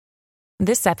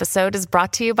This episode is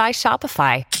brought to you by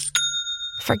Shopify.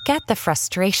 Forget the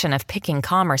frustration of picking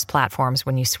commerce platforms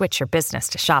when you switch your business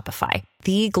to Shopify,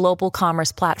 the global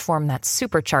commerce platform that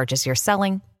supercharges your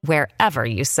selling wherever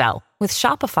you sell. With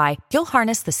Shopify, you'll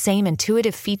harness the same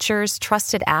intuitive features,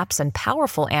 trusted apps, and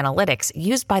powerful analytics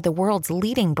used by the world's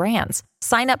leading brands.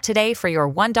 Sign up today for your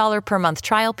 $1 per month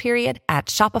trial period at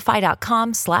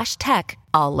shopify.com/tech,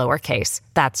 all lowercase.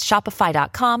 That's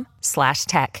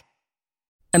shopify.com/tech.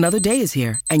 Another day is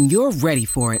here, and you're ready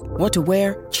for it. What to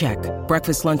wear? Check.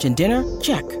 Breakfast, lunch, and dinner?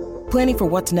 Check. Planning for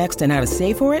what's next and how to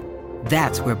save for it?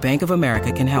 That's where Bank of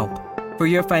America can help. For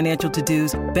your financial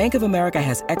to-dos, Bank of America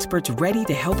has experts ready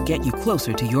to help get you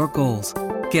closer to your goals.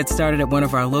 Get started at one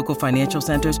of our local financial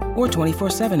centers or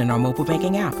 24/7 in our mobile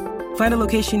banking app. Find a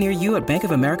location near you at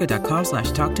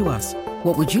bankofamerica.com/talktous.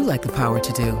 What would you like the power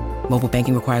to do? Mobile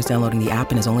banking requires downloading the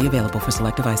app and is only available for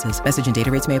select devices. Message and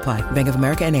data rates may apply. Bank of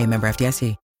America N.A., member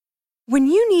FDIC. When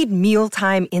you need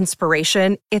mealtime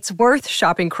inspiration, it's worth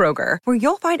shopping Kroger, where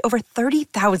you'll find over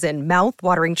 30,000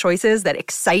 mouth-watering choices that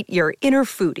excite your inner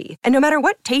foodie. And no matter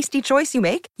what tasty choice you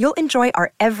make, you'll enjoy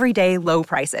our everyday low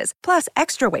prices, plus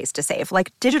extra ways to save,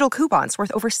 like digital coupons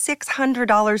worth over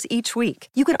 $600 each week.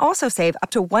 You can also save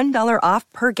up to $1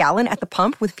 off per gallon at the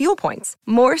pump with fuel points.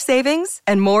 More savings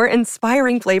and more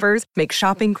inspiring flavors make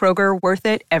shopping Kroger worth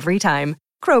it every time.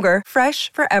 Kroger,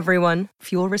 fresh for everyone.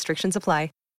 Fuel restrictions apply.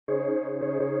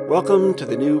 Welcome to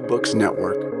the New Books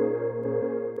Network.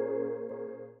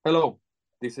 Hello,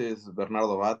 this is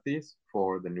Bernardo Batis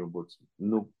for the New Books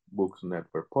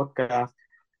Network podcast.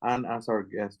 And as our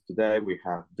guest today, we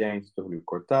have James W.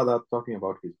 Cortada talking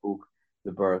about his book,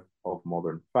 The Birth of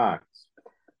Modern Facts.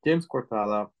 James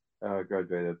Cortada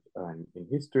graduated in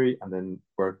history and then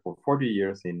worked for 40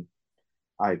 years in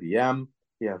IBM.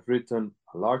 He has written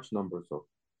a large number of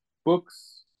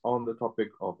books on the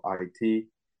topic of IT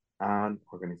and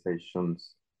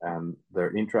organizations and their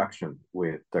interaction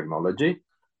with technology.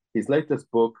 His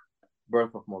latest book,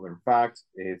 Birth of Modern Facts,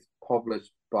 is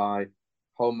published by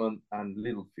Holman and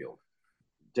Littlefield.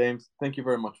 James, thank you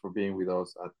very much for being with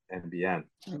us at NBN.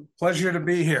 Pleasure to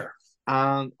be here.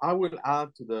 And I will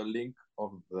add to the link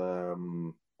of the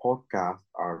podcast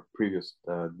our previous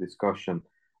discussion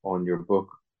on your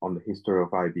book on the history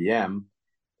of IBM.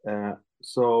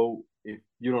 So if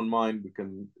you don't mind, we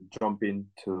can jump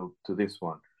into this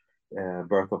one,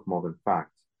 Birth of Modern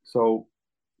Facts. So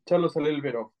tell us a little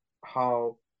bit of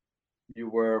how you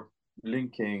were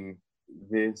linking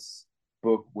this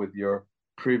book with your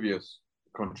previous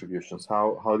contributions,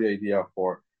 how the idea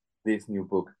for this new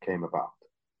book came about.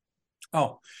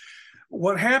 Oh,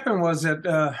 what happened was that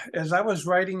as I was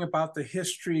writing about the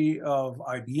history of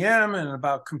IBM and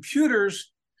about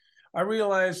computers, I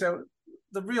realized that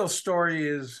the real story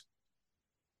is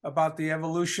about the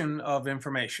evolution of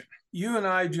information. You and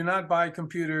I do not buy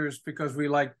computers because we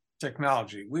like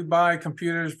technology. We buy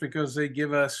computers because they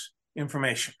give us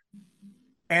information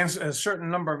and a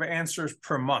certain number of answers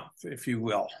per month, if you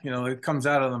will. You know, it comes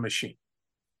out of the machine.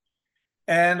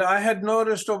 And I had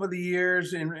noticed over the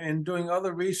years in doing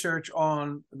other research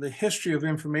on the history of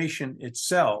information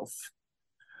itself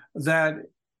that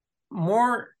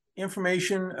more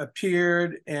information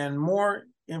appeared and more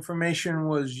information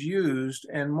was used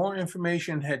and more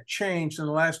information had changed in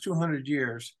the last 200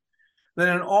 years than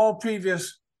in all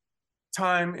previous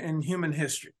time in human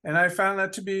history. And I found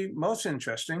that to be most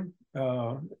interesting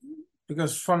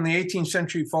because from the 18th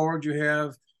century forward, you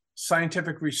have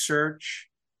scientific research,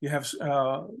 you have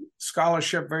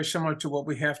scholarship very similar to what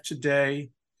we have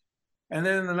today. And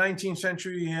then in the 19th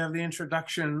century, you have the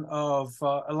introduction of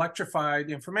electrified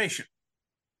information.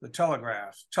 The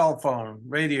telegraph, telephone,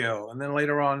 radio, and then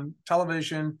later on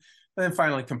television, and then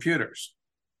finally computers.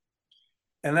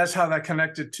 And that's how that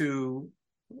connected to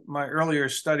my earlier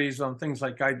studies on things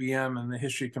like IBM and the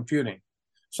history of computing.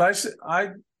 So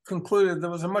I concluded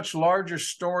there was a much larger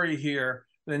story here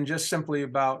than just simply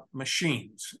about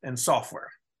machines and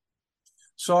software.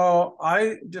 So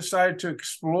I decided to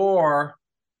explore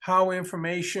how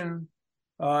information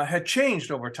had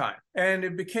changed over time. And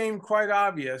it became quite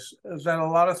obvious that a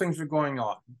lot of things were going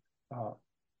on.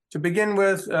 To begin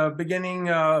with, beginning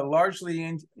largely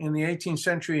in the 18th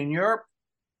century in Europe,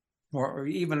 or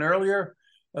even earlier,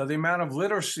 the amount of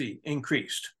literacy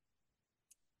increased.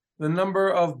 The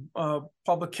number of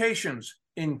publications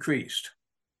increased.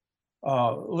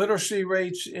 Literacy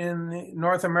rates in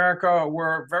North America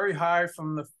were very high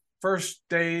from the first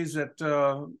days that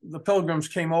the Pilgrims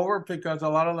came over, because a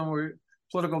lot of them were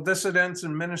political dissidents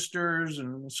and ministers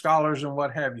and scholars and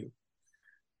what have you.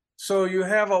 So you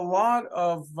have a lot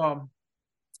of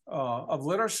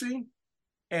literacy,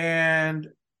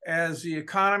 and as the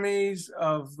economies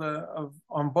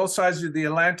on both sides of the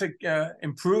Atlantic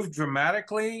improved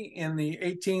dramatically in the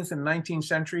 18th and 19th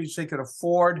centuries, they could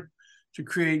afford to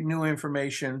create new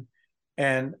information.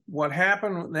 And what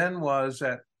happened then was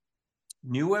that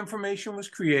new information was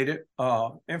created,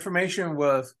 information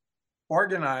was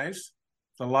organized,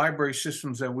 the library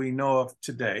systems that we know of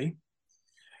today.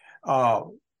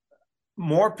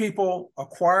 More people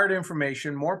acquired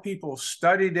information, more people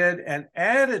studied it and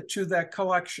added to that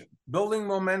collection, building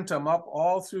momentum up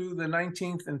all through the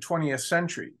 19th and 20th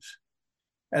centuries.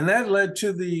 And that led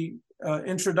to the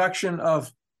introduction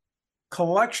of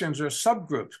collections or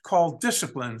subgroups called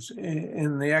disciplines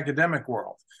in the academic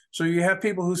world. So you have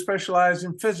people who specialize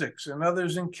in physics, and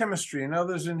others in chemistry, and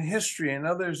others in history, and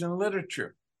others in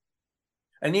literature.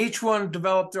 And each one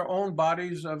developed their own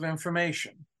bodies of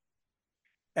information.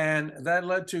 And that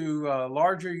led to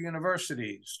larger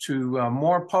universities, to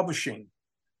more publishing,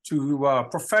 to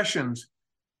professions,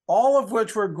 all of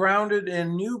which were grounded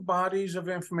in new bodies of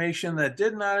information that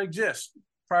did not exist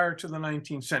prior to the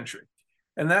 19th century.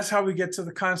 And that's how we get to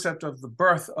the concept of the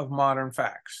birth of modern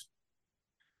facts.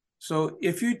 So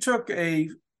if you took a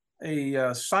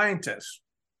scientist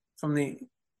from the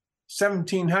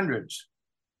 1700s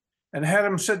and had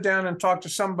him sit down and talk to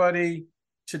somebody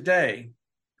today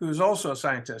who is also a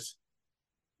scientist,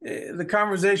 the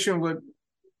conversation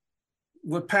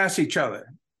would pass each other.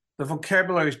 The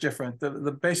vocabulary is different.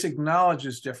 The basic knowledge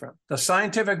is different. The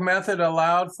scientific method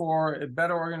allowed for a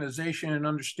better organization and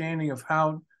understanding of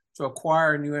how to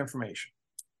acquire new information.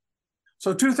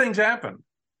 So two things happened.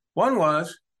 One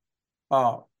was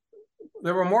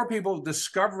there were more people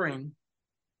discovering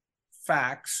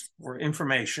facts or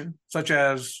information, such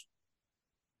as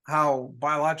how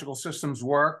biological systems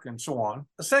work and so on.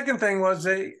 The second thing was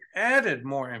they added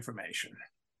more information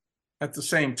at the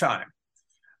same time,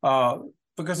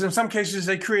 because in some cases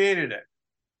they created it.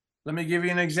 Let me give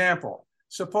you an example.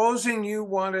 Supposing you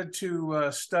wanted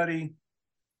to study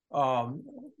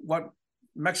what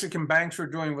Mexican banks were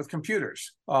doing with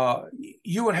computers,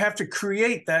 you would have to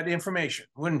create that information,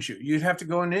 wouldn't you? You'd have to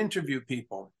go and interview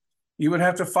people. You would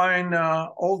have to find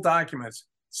old documents.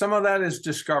 Some of that is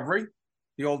discovery,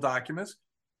 the old documents,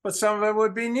 but some of it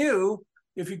would be new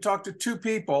if you talk to two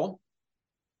people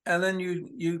and then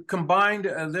you combined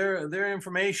their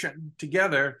information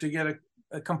together to get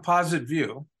a composite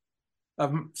view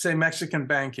of, say, Mexican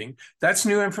banking. That's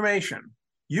new information.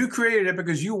 You created it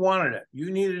because you wanted it. You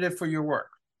needed it for your work.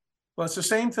 Well, it's the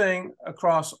same thing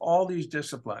across all these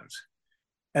disciplines.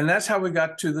 And that's how we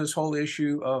got to this whole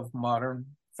issue of modern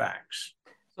facts.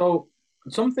 So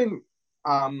something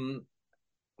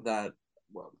that,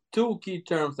 well, two key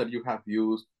terms that you have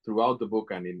used throughout the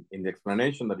book and in the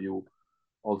explanation that you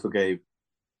also gave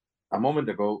a moment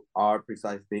ago are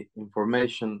precisely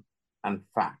information and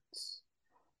facts.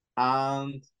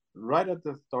 And right at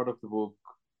the start of the book,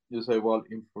 you say, well,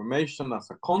 information as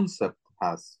a concept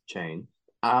has changed,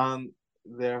 and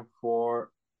therefore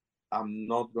I'm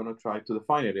not going to try to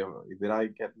define it. Did I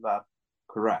get that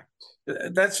correct?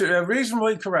 That's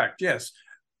reasonably correct, yes.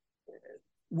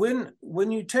 When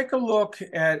you take a look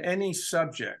at any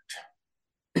subject,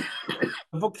 the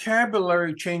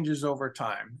vocabulary changes over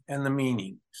time and the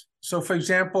meanings. So, for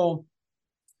example,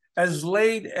 as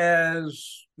late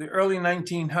as the early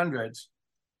 1900s,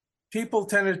 people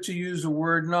tended to use the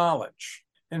word knowledge.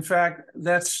 In fact,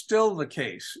 that's still the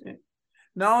case.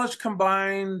 Knowledge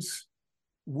combines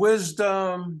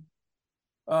wisdom,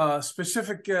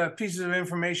 specific pieces of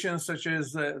information such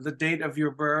as the date of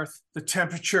your birth, the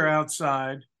temperature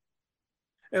outside.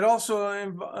 It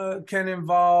also can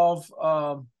involve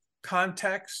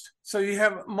context. So you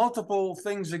have multiple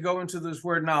things that go into this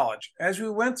word knowledge. As we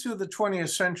went through the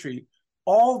 20th century,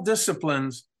 all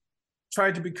disciplines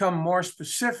tried to become more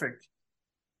specific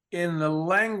in the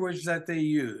language that they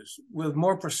use, with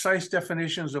more precise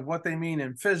definitions of what they mean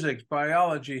in physics,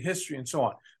 biology, history, and so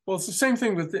on. Well, it's the same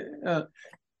thing with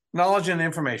knowledge and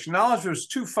information. Knowledge was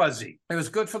too fuzzy. It was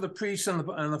good for the priests and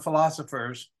the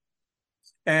philosophers.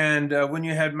 And when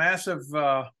you had massive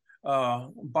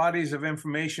bodies of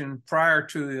information prior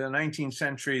to the 19th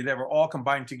century that were all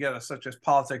combined together, such as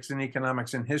politics and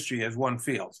economics and history as one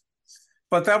field.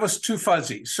 But that was too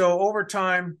fuzzy. So over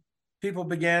time, people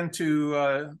began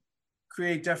to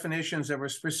create definitions that were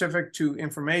specific to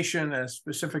information, as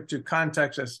specific to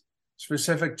context, as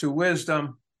specific to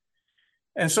wisdom.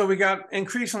 And so we got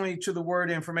increasingly to the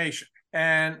word information.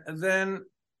 And then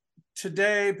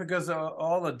today, because of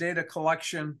all the data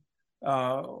collection,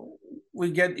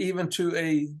 we get even to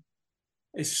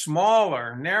a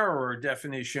smaller, narrower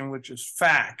definition, which is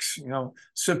facts. You know,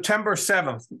 September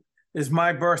 7th is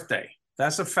my birthday.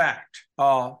 That's a fact.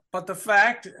 But the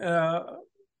fact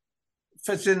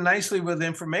fits in nicely with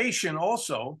information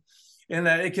also, in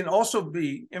that it can also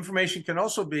be, information can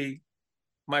also be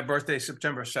my birthday,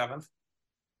 September 7th,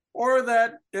 or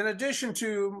that in addition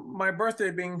to my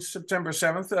birthday being September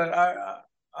 7th, that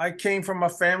I came from a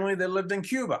family that lived in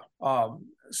Cuba.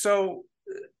 So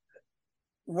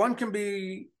one can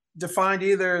be defined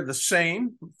either the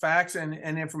same, facts and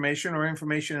information, or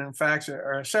information and facts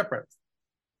are separate.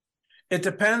 It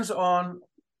depends on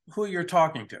who you're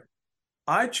talking to.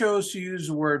 I chose to use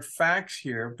the word facts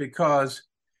here because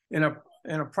in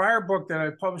a prior book that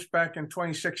I published back in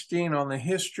 2016 on the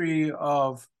history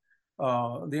of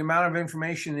the amount of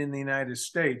information in the United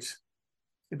States,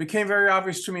 it became very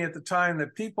obvious to me at the time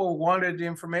that people wanted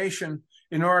information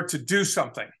in order to do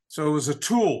something. So it was a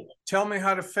tool. Tell me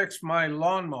how to fix my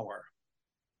lawnmower.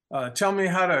 Tell me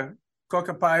how to cook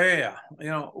a paella,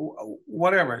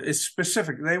 whatever. It's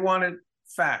specific. They wanted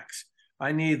facts.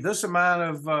 I need this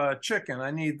amount of chicken.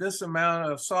 I need this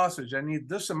amount of sausage. I need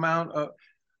this amount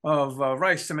of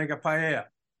rice to make a paella.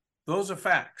 Those are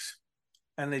facts.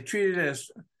 And they treated it as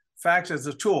facts as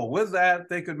a tool. With that,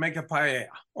 they could make a paella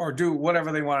or do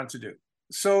whatever they wanted to do.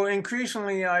 So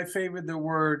increasingly, I favored the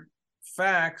word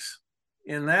facts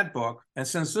in that book. And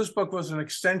since this book was an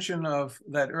extension of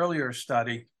that earlier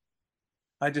study,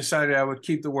 I decided I would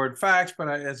keep the word facts. But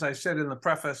as I said in the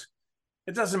preface,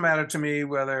 it doesn't matter to me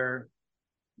whether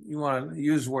you want to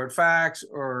use the word facts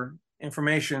or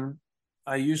information.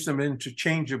 I use them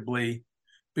interchangeably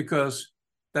because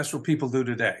that's what people do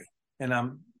today. And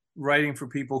I'm writing for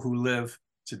people who live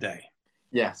today.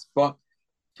 Yes, but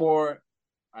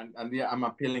I'm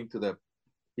appealing to the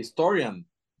historian.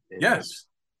 Yes.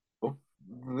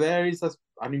 There is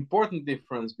an important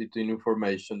difference between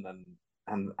information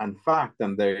and fact,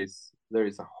 and there is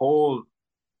a whole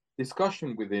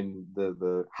discussion within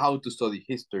the how to study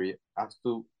history as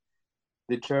to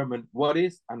determine what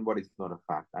is and what is not a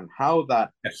fact, and how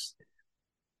that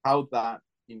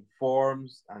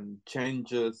informs and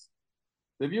changes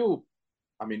the view.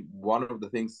 I mean, one of the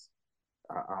things,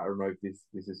 I don't know if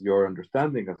this is your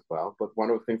understanding as well, but one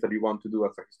of the things that you want to do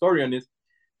as a historian is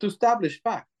to establish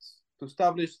facts, to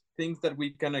establish things that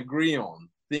we can agree on,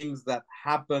 things that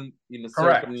happen in a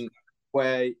certain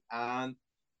way, and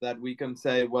that we can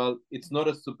say, well, it's not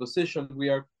a supposition. We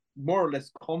are more or less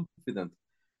confident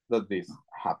that this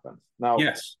happens. Now,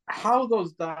 how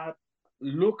does that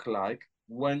look like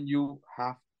when you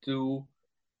have to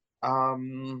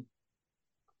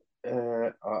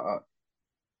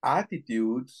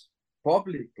attitudes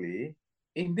publicly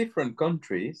in different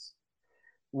countries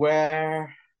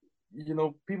where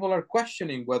people are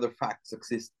questioning whether facts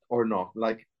exist or not?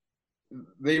 Like,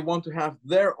 they want to have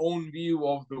their own view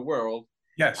of the world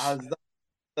as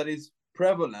that is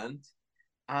prevalent,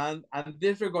 and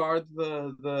disregard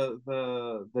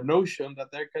the notion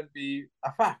that there can be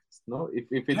a fact, if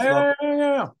it's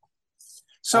not.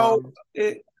 So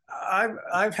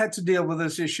I've had to deal with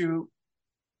this issue.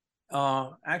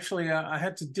 Actually, I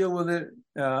had to deal with it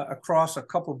across a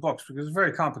couple of books because it's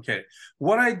very complicated.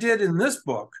 What I did in this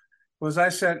book was I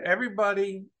said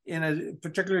everybody in a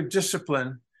particular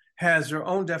discipline has their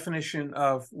own definition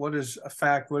of what is a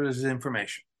fact, what is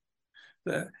information.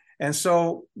 And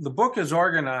so the book is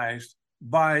organized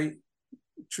by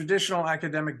traditional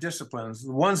academic disciplines,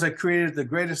 the ones that created the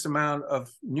greatest amount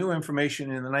of new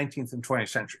information in the 19th and 20th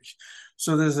centuries.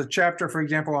 So there's a chapter, for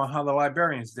example, on how the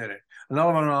librarians did it,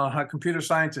 another one on how computer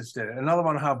scientists did it, another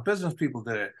one on how business people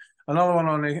did it, another one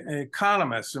on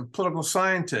economists and political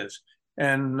scientists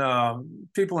and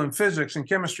people in physics and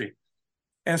chemistry.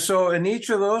 And so in each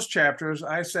of those chapters,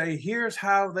 I say, here's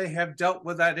how they have dealt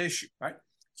with that issue, right?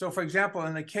 So for example,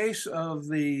 in the case of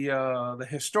the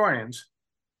historians,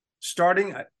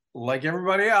 starting like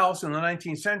everybody else in the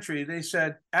 19th century, they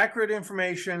said accurate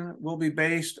information will be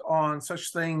based on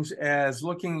such things as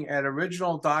looking at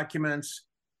original documents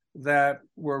that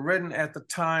were written at the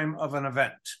time of an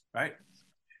event, right?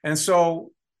 And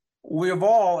so we have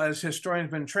all, as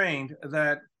historians, been trained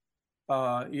that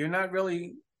you're not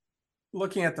really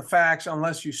looking at the facts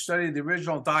unless you study the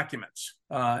original documents,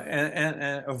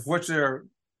 and of which there are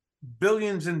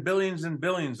billions and billions and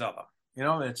billions of them.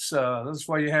 That's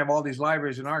why you have all these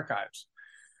libraries and archives.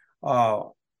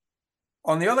 On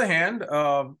the other hand,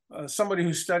 somebody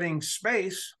who's studying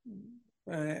space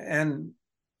and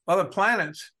other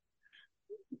planets,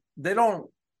 they don't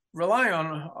rely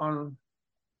on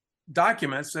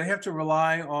documents. They have to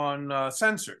rely on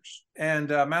sensors and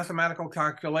mathematical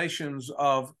calculations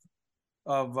of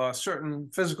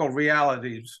certain physical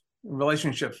realities,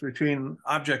 relationships between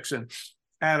objects and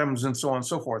atoms and so on and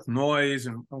so forth, noise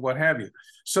and what have you.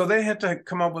 So they had to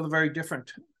come up with a very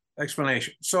different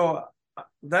explanation. So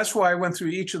that's why I went through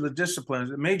each of the disciplines,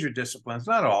 the major disciplines,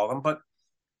 not all of them, but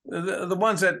the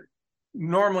ones that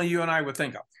normally you and I would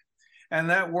think of. And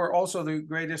that were also the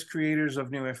greatest creators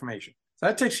of new information. So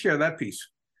that takes care of that piece.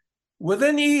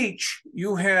 Within each,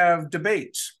 you have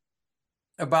debates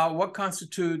about what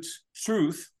constitutes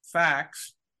truth,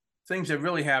 facts, things that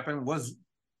really happened. Was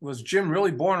Jim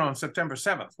really born on September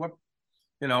 7th? What,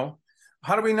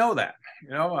 how do we know that?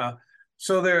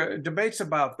 So there are debates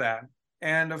about that.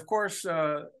 And of course,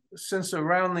 since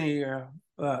around the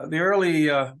early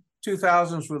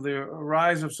 2000s, with the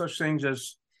rise of such things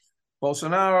as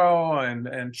Bolsonaro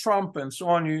and Trump and so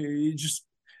on,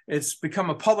 it's become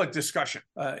a public discussion.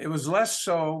 It was less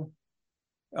so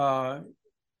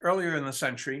earlier in the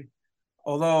century,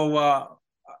 although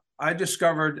I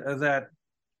discovered that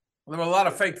there were a lot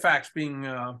of fake facts being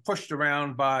pushed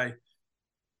around by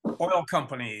oil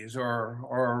companies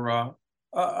or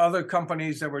other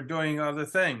companies that were doing other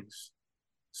things.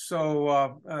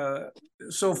 So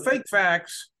fake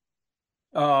facts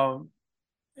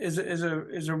is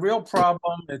a real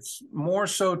problem. It's more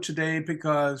so today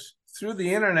because through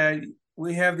the internet,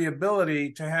 we have the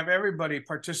ability to have everybody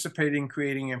participating,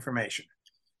 creating information.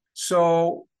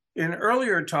 So in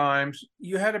earlier times,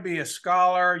 you had to be a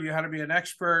scholar, you had to be an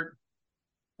expert.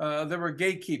 There were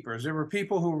gatekeepers. There were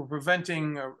people who were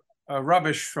preventing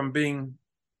rubbish from being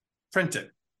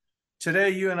printed. Today,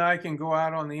 you and I can go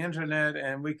out on the internet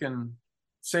and we can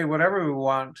say whatever we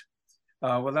want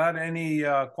without any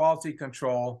quality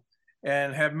control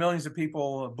and have millions of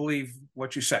people believe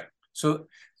what you say. So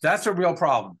that's a real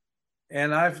problem.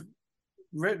 And I've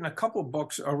written a couple of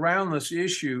books around this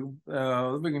issue.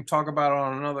 We can talk about it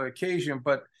on another occasion,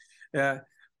 but the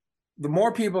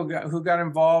more people who got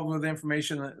involved with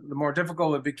information, the more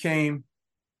difficult it became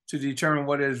to determine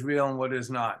what is real and what is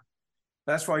not.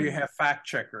 That's why you have fact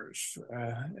checkers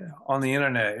on the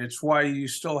internet. It's why you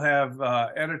still have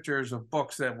editors of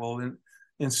books that will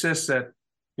insist that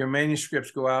your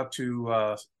manuscripts go out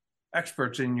to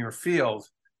experts in your field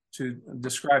to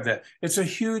describe that. It's a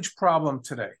huge problem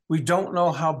today. We don't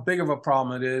know how big of a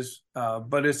problem it is,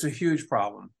 but it's a huge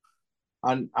problem.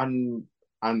 And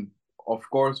of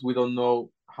course, we don't know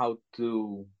how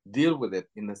to deal with it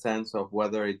in the sense of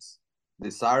whether it's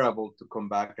desirable to come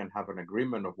back and have an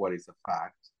agreement of what is a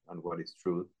fact and what is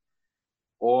truth,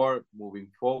 or moving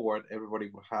forward, everybody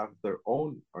will have their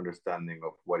own understanding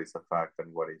of what is a fact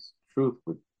and what is truth,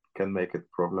 which can make it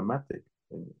problematic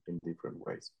in different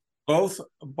ways. Both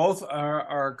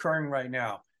are occurring right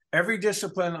now. Every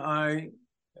discipline I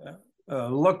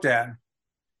looked at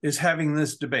is having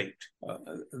this debate.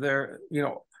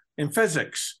 In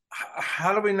physics,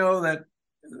 how do we know that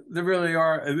there really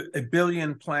are a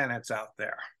billion planets out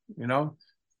there?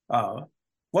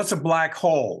 What's a black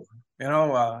hole?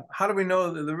 How do we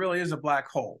know that there really is a black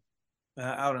hole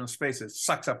out in space that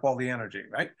sucks up all the energy,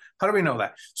 right? How do we know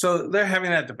that? So they're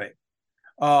having that debate.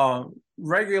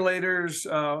 Regulators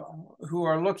who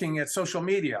are looking at social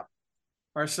media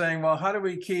are saying, well, how do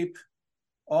we keep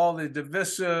all the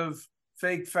divisive,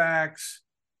 fake facts,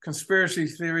 conspiracy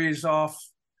theories off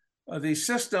these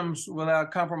systems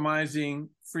without compromising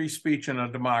free speech in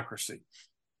a democracy?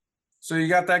 So you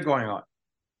got that going on.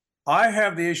 I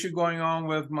have the issue going on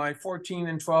with my 14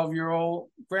 and 12-year-old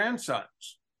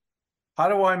grandsons. How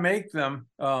do I make them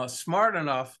smart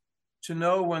enough to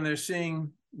know when they're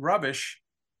seeing rubbish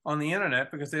on the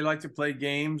internet because they like to play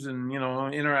games and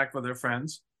interact with their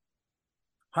friends?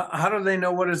 How do they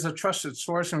know what is a trusted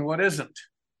source and what isn't?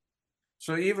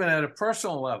 So even at a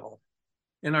personal level,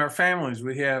 in our families,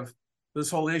 we have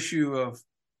this whole issue of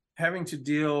having to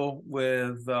deal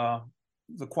with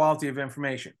the quality of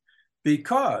information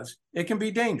because it can be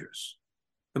dangerous.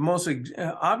 The most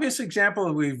obvious example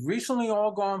that we've recently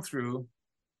all gone through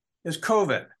is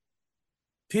COVID.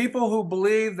 People who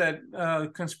believe that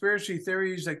conspiracy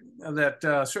theories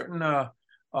that certain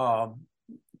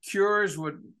cures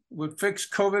would fix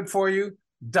COVID for you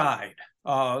died.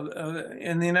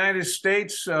 In the United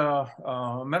States,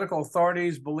 medical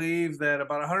authorities believe that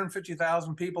about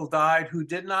 150,000 people died who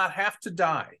did not have to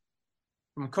die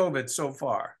from COVID so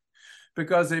far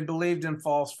because they believed in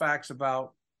false facts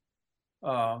about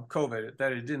COVID,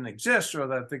 that it didn't exist or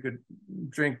that they could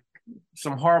drink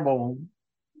some horrible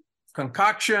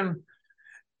concoction.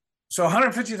 So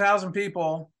 150,000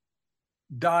 people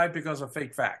died because of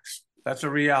fake facts. That's a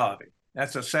reality.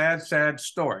 That's a sad, sad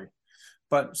story.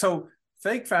 But so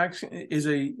fake facts is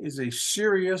a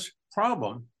serious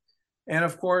problem. And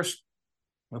of course,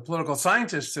 The political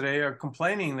scientists today are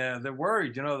complaining that they're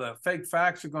worried, the fake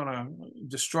facts are going to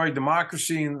destroy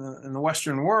democracy in the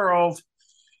Western world.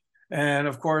 And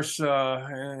of course,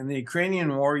 in the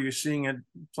Ukrainian war, you're seeing it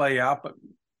play out, but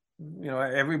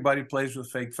everybody plays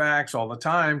with fake facts all the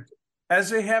time, as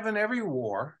they have in every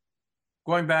war,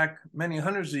 going back many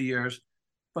hundreds of years,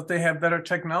 but they have better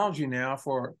technology now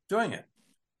for doing it.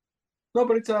 No,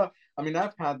 but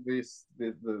I've had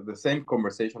the same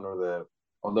conversation,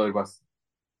 although it was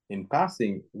in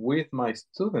passing, with my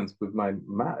students, with my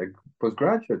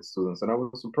postgraduate students, and I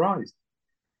was surprised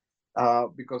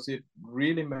because it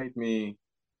really made me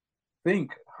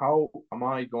think, how am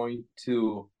I going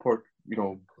to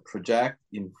project,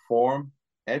 inform,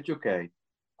 educate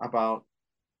about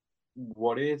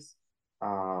what is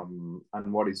and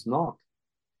what is not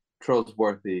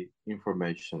trustworthy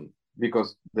information,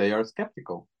 because they are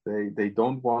skeptical. They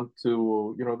don't want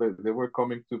to, they were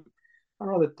coming to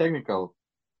another technical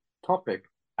topic,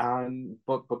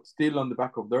 but still on the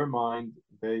back of their mind,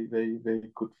 they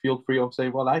could feel free of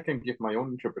saying, well, I can give my own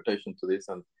interpretation to this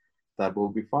and that will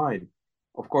be fine.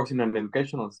 Of course, in an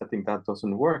educational setting, that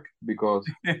doesn't work, because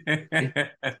if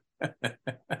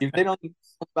they don't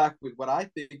come back with what I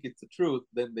think it's the truth,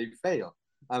 then they fail,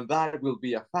 and that will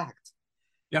be a fact.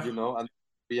 Yeah. And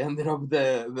we ended up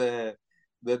the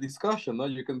discussion. No,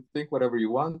 you can think whatever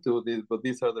you want to, but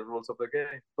these are the rules of the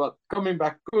game. But going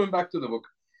back to the book,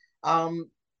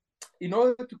 in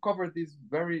order to cover this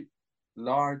very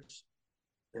large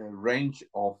range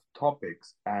of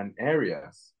topics and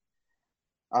areas,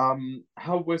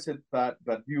 how was it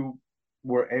that you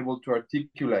were able to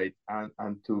articulate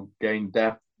and to gain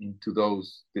depth into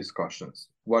those discussions?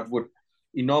 What would,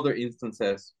 in other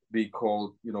instances, be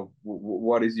called,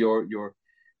 what is your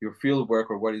field work,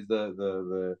 or what is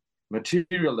the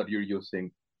material that you're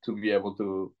using to be able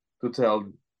to tell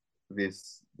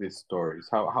these stories?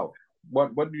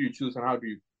 What do you choose, and how do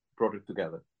you brought it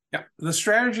together? Yeah, the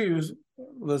strategy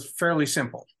was fairly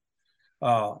simple.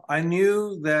 I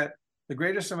knew that the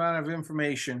greatest amount of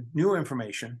information, new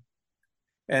information,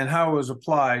 and how it was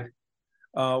applied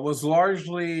was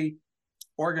largely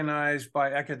organized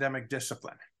by academic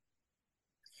discipline.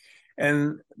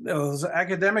 And those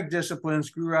academic disciplines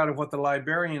grew out of what the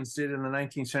librarians did in the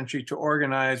 19th century to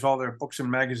organize all their books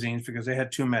and magazines, because they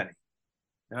had too many,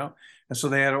 and so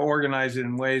they had to organize it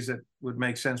in ways that would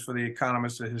make sense for the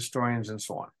economists, the historians, and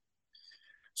so on.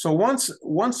 So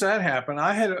once that happened,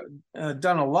 I had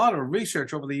done a lot of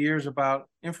research over the years about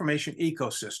information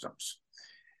ecosystems.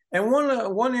 And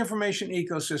one information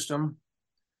ecosystem,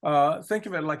 think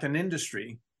of it like an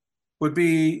industry, would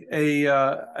be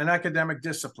an academic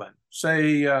discipline,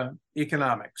 say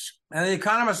economics. And the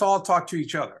economists all talk to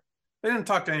each other. They didn't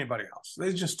talk to anybody else.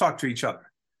 They just talked to each other.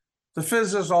 The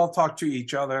physicists all talk to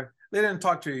each other. They didn't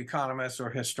talk to economists or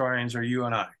historians or you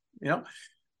and I,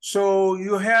 So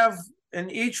you have in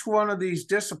each one of these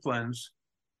disciplines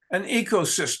an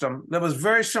ecosystem that was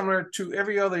very similar to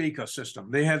every other ecosystem.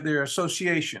 They had their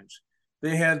associations.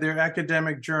 They had their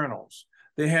academic journals.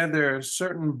 They had their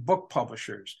certain book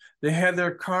publishers. They had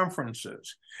their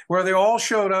conferences where they all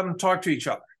showed up and talked to each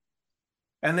other.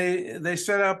 And they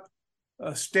set up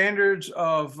standards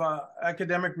of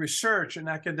academic research and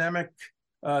academic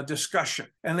discussion.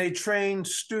 And they trained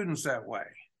students that way,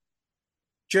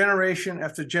 generation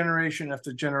after generation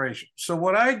after generation. So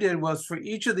what I did was, for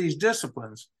each of these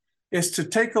disciplines, is to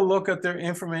take a look at their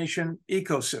information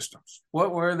ecosystems.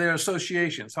 What were their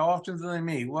associations? How often did they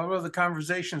meet? What were the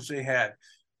conversations they had?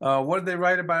 What did they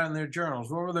write about in their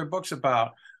journals? What were their books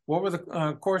about? What were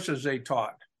the courses they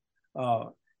taught?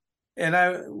 And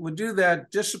I would do that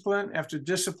discipline after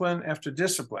discipline after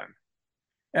discipline.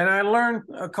 And I learned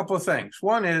a couple of things.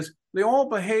 One is they all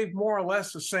behave more or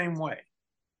less the same way.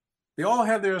 They all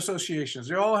have their associations.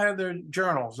 They all have their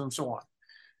journals and so on.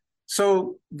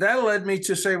 So that led me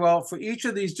to say, well, for each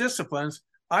of these disciplines,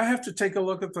 I have to take a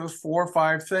look at those 4 or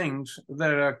 5 things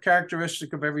that are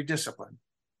characteristic of every discipline.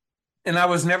 And I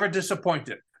was never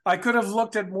disappointed. I could have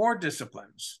looked at more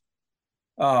disciplines,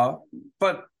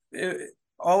 but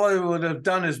all I would have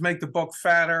done is make the book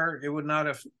fatter. It would not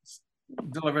have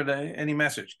delivered any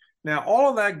message. Now, all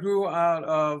of that grew out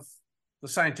of the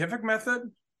scientific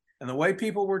method and the way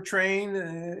people were trained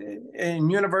in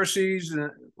universities,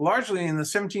 largely in the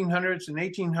 1700s and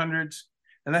 1800s,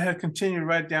 and that has continued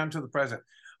right down to the present.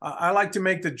 I like to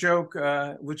make the joke,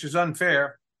 which is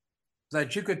unfair,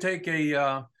 that you could take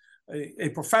a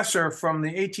professor from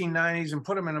the 1890s and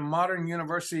put him in a modern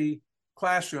university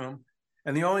classroom,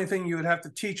 and the only thing you would have to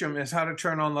teach him is how to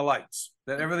turn on the lights,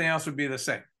 that everything else would be the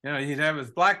same. He'd have his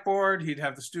blackboard, he'd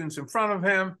have the students in front of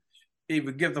him, he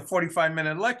would give the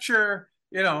 45-minute lecture,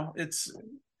 it's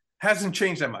hasn't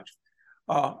changed that much.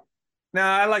 Now,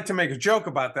 I like to make a joke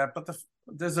about that, but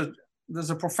there's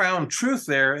a profound truth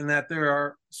there in that there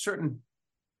are certain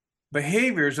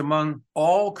behaviors among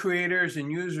all creators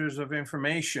and users of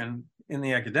information in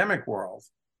the academic world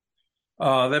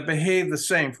that behave the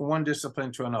same from one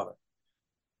discipline to another.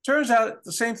 Turns out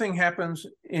the same thing happens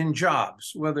in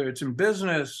jobs, whether it's in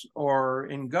business or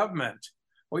in government,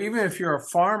 or even if you're a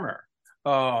farmer,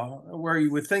 where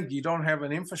you would think you don't have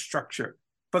an infrastructure,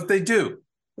 but they do.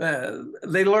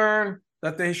 They learn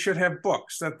that they should have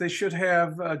books, that they should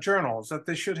have journals, that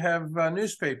they should have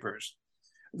newspapers,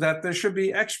 that there should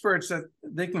be experts that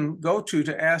they can go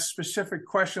to ask specific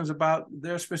questions about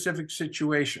their specific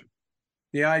situation.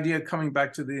 The idea coming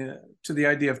back to the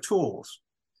idea of tools.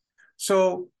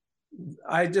 So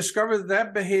I discovered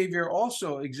that behavior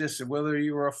also existed, whether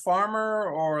you were a farmer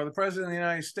or the president of the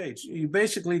United States. You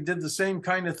basically did the same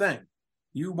kind of thing.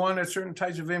 You wanted certain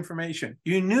types of information.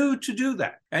 You knew to do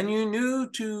that, and you knew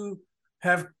to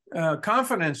have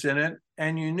confidence in it,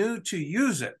 and you knew to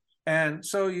use it. And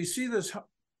so you see this,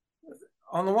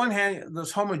 on the one hand,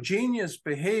 this homogeneous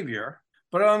behavior,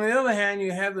 but on the other hand,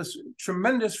 you have this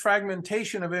tremendous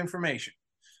fragmentation of information,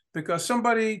 because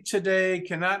somebody today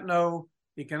cannot know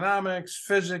economics,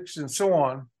 physics, and so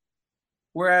on,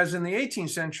 whereas in the 18th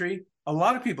century, a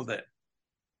lot of people did.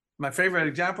 My favorite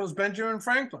example is Benjamin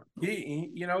Franklin. He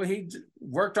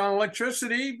worked on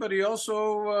electricity, but he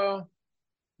also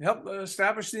helped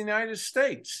establish the United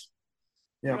States.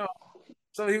 Yeah.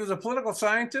 So he was a political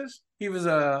scientist, he was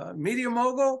a media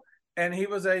mogul, and he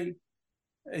was a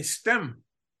STEM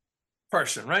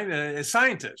person, right? A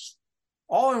scientist,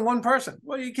 all in one person.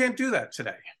 Well, you can't do that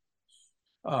today.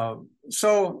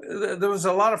 So there was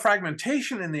a lot of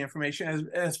fragmentation in the information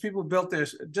as people built their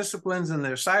disciplines and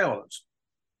their silos.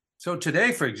 So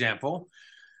today, for example,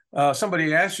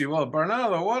 somebody asks you, well,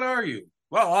 Bernardo, what are you?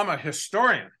 Well, I'm a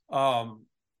historian.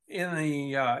 In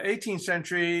the 18th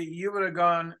century, you would have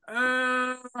gone,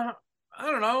 I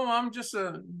don't know, I'm just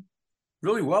a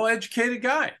really well-educated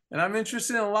guy, and I'm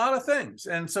interested in a lot of things.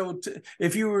 And so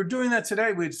if you were doing that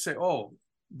today, we'd say, oh,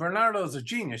 Bernardo's a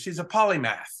genius. He's a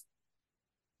polymath,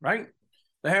 right?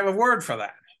 They have a word for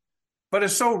that. But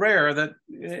it's so rare that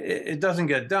it doesn't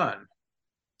get done.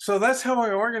 So that's how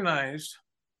I organized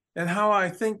and how I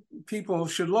think people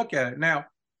should look at it. Now,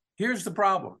 here's the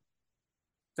problem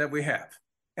that we have,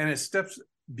 and it steps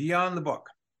beyond the book.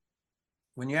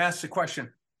 When you ask the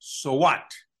question, so what?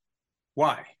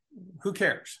 Why? Who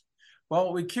cares?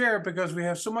 Well, we care because we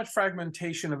have so much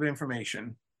fragmentation of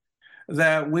information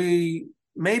that we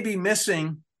may be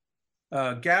missing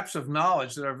gaps of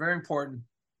knowledge that are very important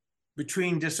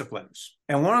between disciplines.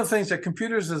 And one of the things that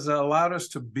computers has allowed us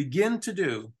to begin to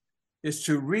do is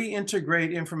to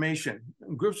reintegrate information,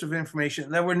 groups of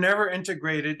information that were never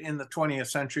integrated in the 20th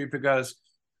century because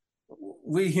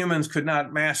we humans could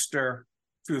not master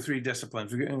 2 or 3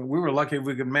 disciplines. We were lucky if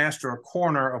we could master a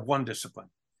corner of one discipline.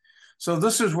 So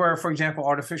this is where, for example,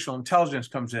 artificial intelligence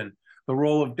comes in, the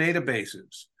role of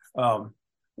databases.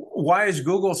 Why is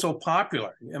Google so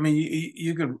popular? I mean,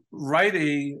 you could write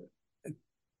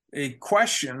a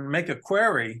question, make a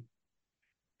query,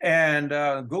 and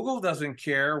Google doesn't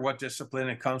care what discipline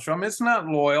it comes from. It's not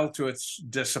loyal to its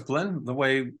discipline the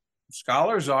way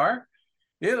scholars are.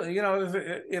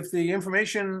 If the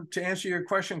information to answer your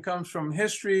question comes from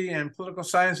history and political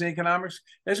science and economics,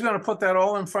 it's going to put that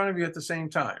all in front of you at the same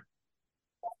time.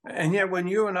 And yet when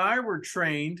you and I were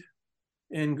trained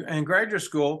in graduate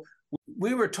school,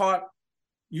 we were taught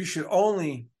you should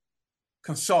only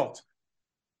consult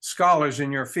scholars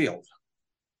in your field.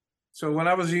 So when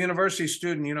I was a university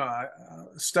student,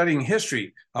 studying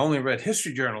history, I only read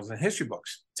history journals and history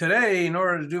books. Today, in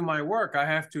order to do my work, I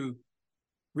have to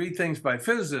read things by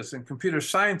physicists and computer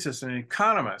scientists and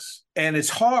economists. And it's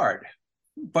hard,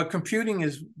 but computing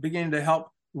is beginning to help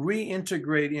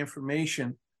reintegrate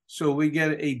information so we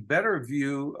get a better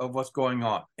view of what's going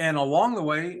on. And along the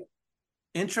way,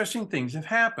 interesting things have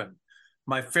happened.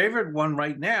 My favorite one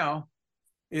right now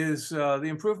is the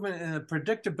improvement in the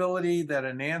predictability that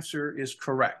an answer is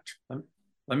correct.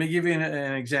 Let me give you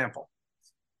an example.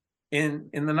 In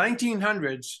the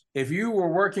 1900s, if you were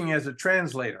working as a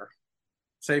translator,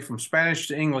 say from Spanish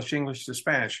to English, English to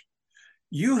Spanish,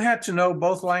 you had to know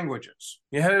both languages.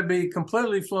 You had to be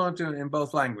completely fluent in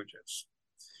both languages.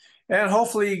 And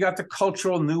hopefully you got the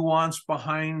cultural nuance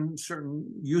behind certain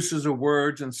uses of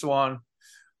words and so on.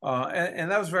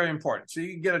 And that was very important. So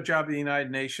you can get a job at the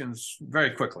United Nations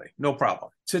very quickly, no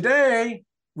problem. Today,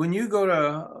 when you go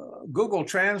to Google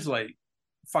Translate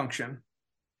function,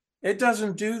 it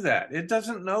doesn't do that. It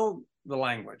doesn't know the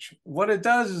language. What it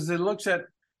does is it looks at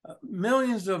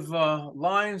millions of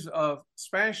lines of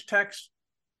Spanish text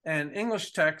and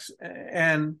English text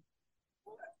and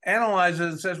analyzes it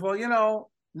and says, well,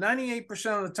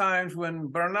 98% of the times when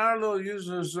Bernardo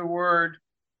uses the word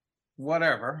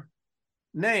whatever,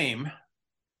 name,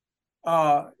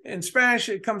 in Spanish,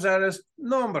 it comes out as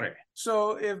nombre.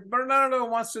 So if Bernardo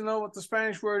wants to know what the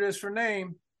Spanish word is for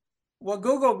name, what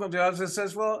Google does is it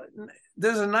says, well,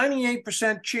 there's a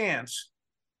 98% chance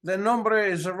that nombre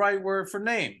is the right word for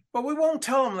name. But we won't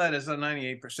tell him that is a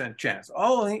 98% chance.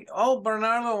 All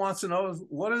Bernardo wants to know is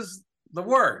what is the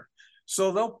word.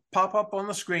 So they'll pop up on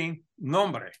the screen,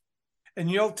 nombre. And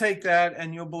you'll take that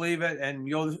and you'll believe it and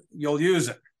you'll use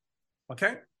it.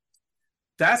 Okay?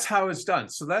 That's how it's done.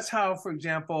 So that's how, for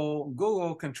example,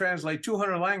 Google can translate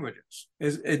 200 languages.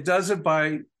 It does it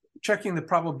by checking the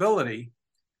probability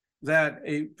that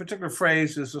a particular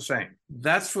phrase is the same.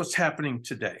 That's what's happening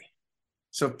today.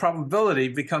 So probability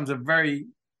becomes a very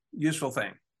useful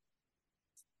thing.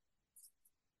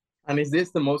 And is this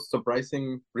the most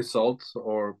surprising result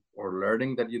or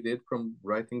learning that you did from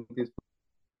writing this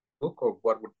book, or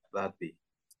what would that be?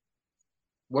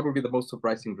 What would be the most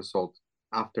surprising result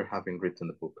after having written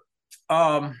the book?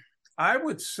 I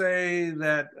would say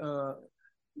that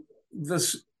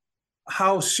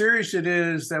how serious it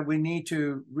is that we need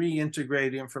to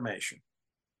reintegrate information.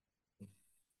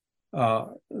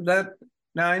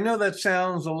 Now, I know that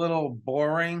sounds a little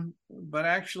boring, but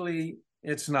actually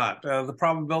it's not. The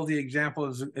probability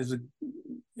example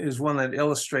is one that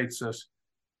illustrates this.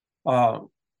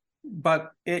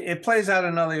 But it plays out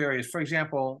in other areas. For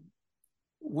example,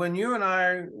 when you and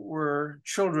I were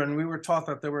children, we were taught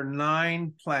that there were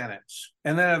 9 planets.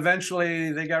 And then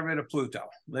eventually they got rid of Pluto.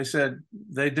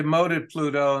 They demoted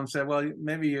Pluto and said, well,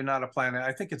 maybe you're not a planet.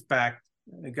 I think it's back.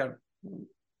 It got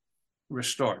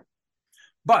restored.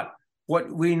 But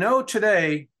what we know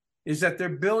today is that there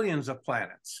are billions of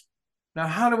planets. Now,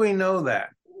 how do we know that?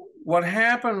 What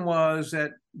happened was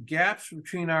that gaps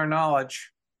between our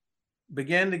knowledge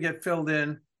began to get filled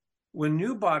in when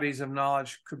new bodies of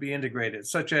knowledge could be integrated,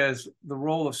 such as the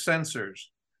role of sensors,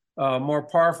 more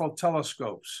powerful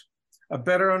telescopes, a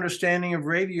better understanding of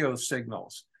radio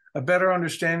signals, a better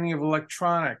understanding of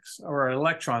electronics, or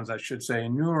electrons, I should say,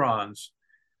 and neurons.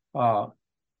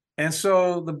 And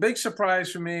so the big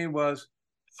surprise for me was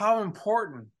how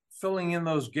important filling in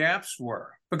those gaps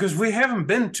were, because we haven't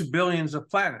been to billions of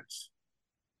planets.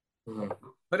 Mm-hmm.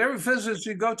 But every physicist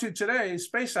you go to today,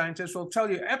 space scientists will tell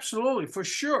you absolutely, for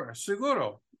sure,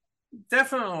 seguro,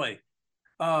 definitely.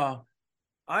 I'm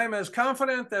as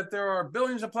confident that there are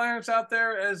billions of planets out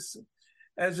there as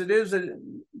it is that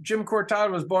Jim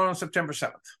Cortado was born on September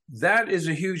 7th. That is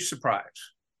a huge surprise,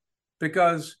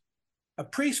 because a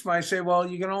priest might say, well,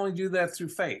 you can only do that through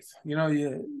faith.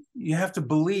 You have to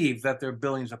believe that there are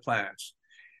billions of planets.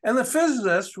 And the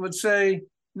physicist would say,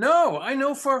 no, I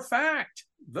know for a fact,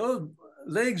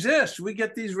 they exist. We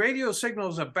get these radio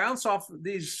signals that bounce off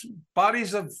these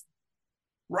bodies of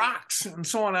rocks and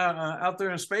so on out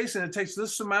there in space, and it takes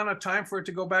this amount of time for it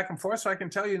to go back and forth. So I can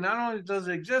tell you not only does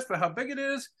it exist, but how big it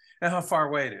is and how far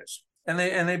away it is. And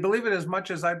they believe it as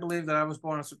much as I believe that I was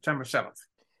born on September 7th.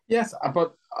 Yes,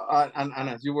 but and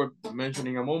as you were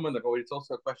mentioning a moment ago, it's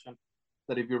also a question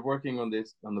that if you're working on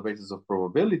this on the basis of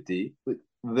probability,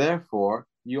 therefore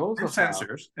you also have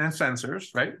sensors,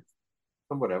 right?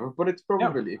 Or whatever, but it's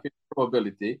probability. Yeah. If it's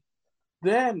probability,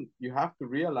 then you have to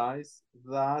realize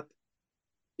that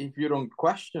if you don't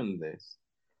question this,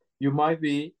 you might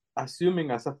be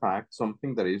assuming as a fact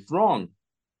something that is wrong.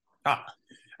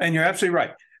 And you're absolutely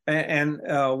right. And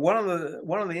one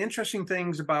of the interesting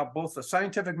things about both the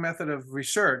scientific method of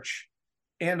research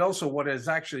and also what has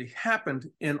actually happened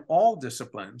in all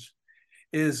disciplines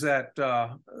is that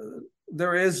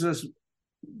there is this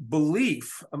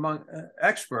belief among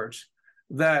experts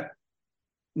that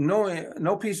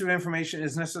no piece of information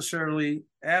is necessarily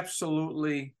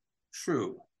absolutely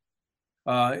true.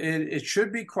 It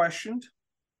should be questioned.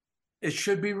 It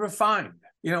should be refined.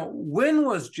 When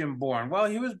was Jim born? Well,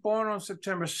 he was born on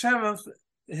September 7th.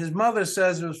 His mother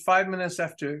says it was 5 minutes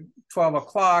after 12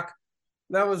 o'clock.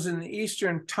 That was in the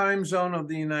Eastern time zone of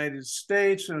the United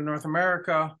States and North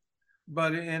America.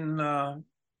 But in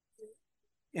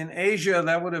Asia,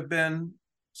 that would have been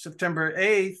September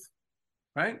 8th,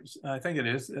 right? I think it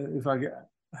is, if I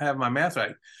have my math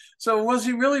right. So was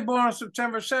he really born on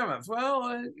September 7th?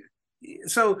 Well,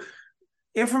 so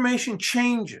information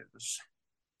changes.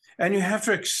 And you have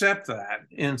to accept that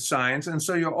in science. And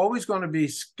so you're always going to be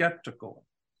skeptical.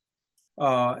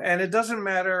 And it doesn't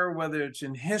matter whether it's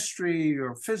in history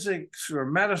or physics or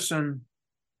medicine.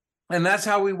 And that's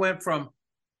how we went from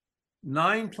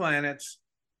 9 planets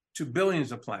to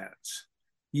billions of planets.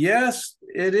 Yes,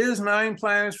 it is 9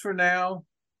 planets for now,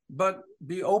 but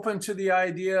be open to the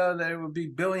idea that it would be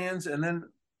billions. And then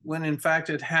when in fact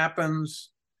it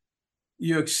happens,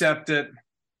 you accept it,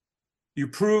 you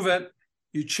prove it,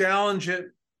 you challenge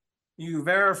it, you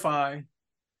verify,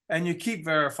 and you keep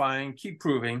verifying, keep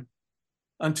proving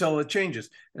until it changes.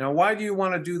 Now, why do you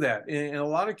want to do that? In a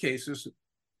lot of cases,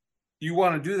 you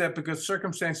want to do that because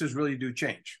circumstances really do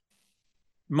change.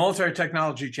 Military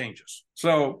technology changes.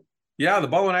 So yeah, the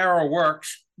bow and arrow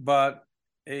works, but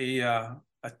a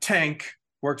tank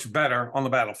works better on the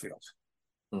battlefield.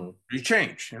 You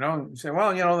change, you say,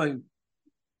 well,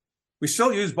 we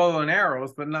still use bow and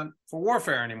arrows, but not for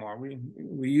warfare anymore.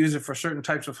 We use it for certain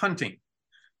types of hunting,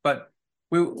 but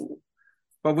we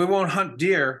won't hunt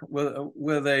deer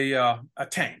with a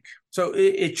tank. So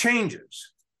it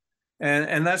changes,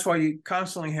 and that's why you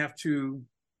constantly have to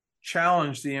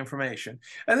challenge the information.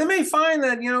 And they may find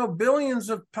that billions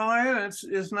of planets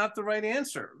is not the right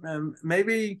answer, and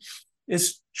maybe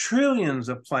it's trillions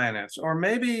of planets, or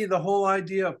maybe the whole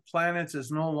idea of planets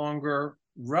is no longer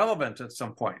relevant at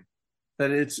some point, that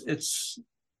it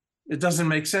doesn't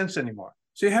make sense anymore.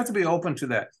 So you have to be open to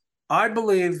that. I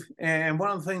believe, and one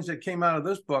of the things that came out of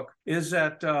this book is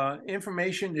that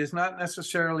information is not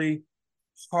necessarily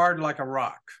hard like a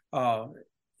rock.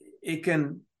 It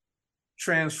can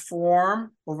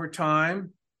transform over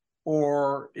time,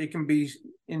 or it can be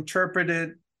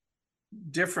interpreted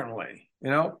differently.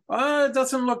 It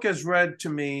doesn't look as red to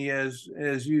me as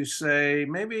you say.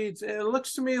 Maybe it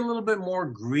looks to me a little bit more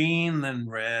green than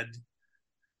red.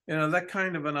 That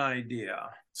kind of an idea.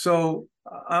 So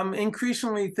I'm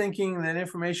increasingly thinking that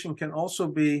information can also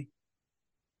be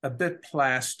a bit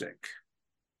plastic.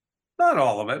 Not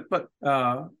all of it, but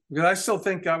because I still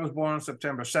think I was born on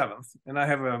September 7th, and I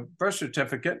have a birth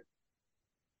certificate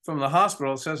from the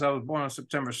hospital that says I was born on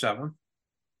September 7th.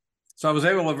 So I was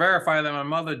able to verify that my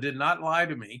mother did not lie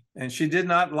to me, and she did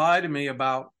not lie to me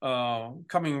about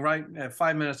coming right at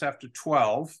 5 minutes after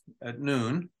 12 at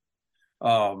noon.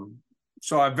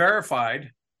 So I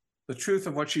verified the truth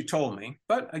of what she told me.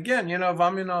 But again, if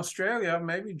I'm in Australia,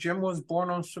 maybe Jim was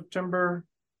born on September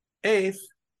 8th.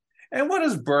 And what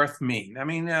does birth mean? I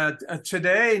mean,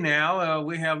 today now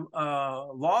we have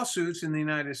lawsuits in the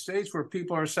United States where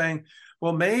people are saying,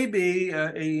 well, maybe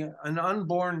an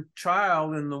unborn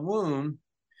child in the womb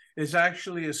is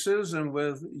actually a citizen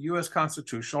with U.S.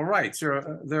 constitutional rights.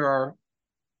 There are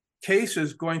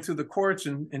cases going through the courts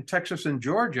in Texas and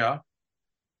Georgia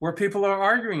where people are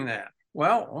arguing that.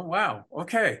 Well, oh, wow,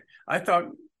 okay. I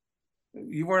thought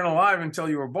you weren't alive until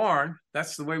you were born.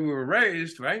 That's the way we were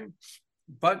raised, right?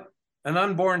 But an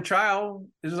unborn child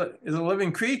is a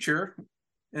living creature.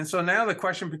 And so now the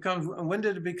question becomes, when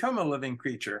did it become a living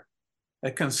creature?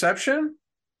 At conception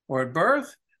or at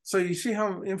birth? So you see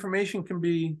how information can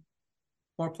be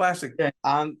more plastic. Yeah.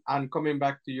 And coming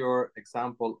back to your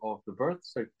example of the birth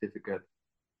certificate,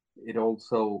 it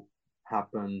also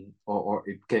happened, or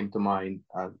it came to mind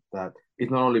that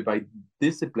it's not only by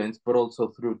disciplines, but also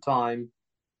through time,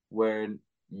 when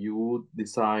you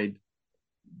decide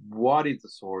what is the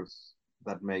source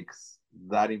that makes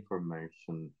that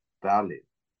information valid.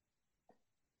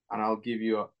 And I'll give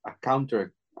you a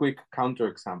quick counter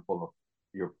example of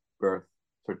your birth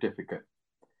certificate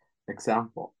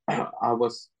example. I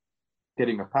was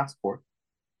getting a passport,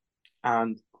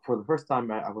 and for the first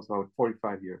time, I was about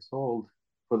 45 years old.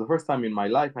 For the first time in my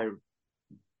life,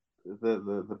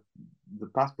 the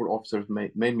passport officers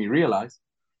made me realize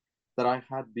that I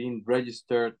had been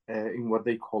registered in what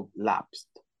they call lapsed.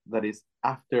 That is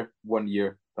after 1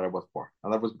 year that I was born.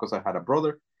 And that was because I had a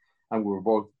brother, and we were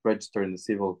both registered in the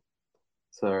civil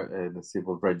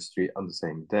registry on the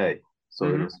same day. So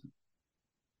it was.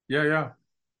 Yeah.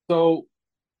 So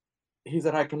he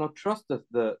said, I cannot trust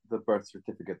the birth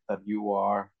certificate that you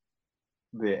are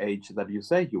the age that you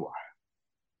say you are,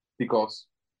 because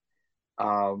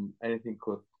anything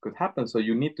could happen. So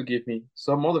you need to give me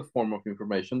some other form of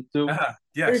information to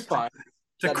verify.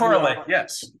 To correlate,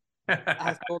 yes.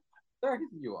 As certain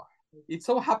you are. It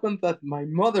so happened that my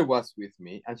mother was with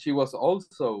me, and she was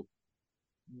also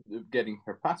getting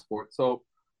her passport. So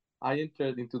I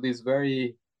entered into this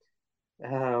very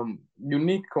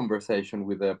unique conversation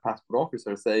with the passport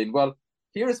officer, saying, well,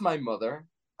 here's my mother,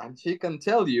 and she can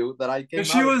tell you that I came.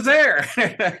 She was there.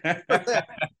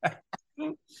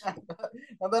 And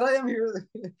that I am here,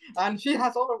 and she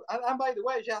has all of, and by the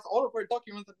way, she has all of her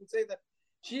documents that would say that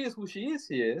she is who she is,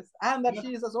 and that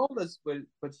she is as old as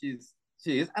what she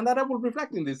is, and that I will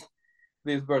reflect in this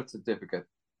birth certificate.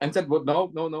 And said, well,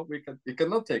 no, we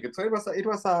cannot take it. So it was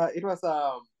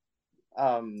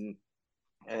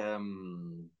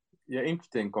yeah,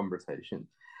 interesting conversation.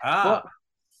 Ah.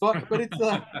 But it's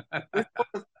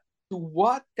to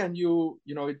what can you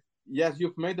know it, yes,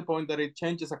 you've made the point that it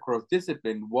changes across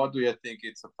discipline. What do you think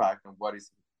it's a fact, and what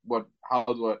is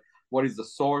the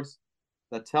source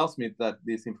that tells me that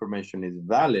this information is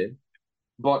valid?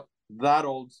 But that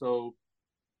also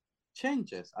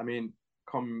changes. I mean,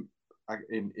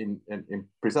 in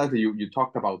precisely you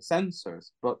talked about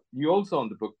sensors, but you also on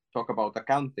the book talk about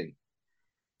accounting.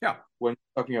 Yeah. When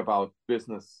talking about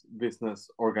business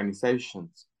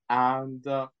organizations, and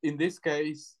in this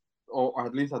case, or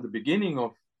at least at the beginning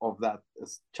of that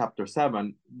chapter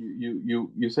 7,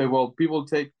 you say, well, people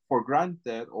take for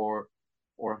granted or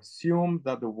assume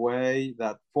that the way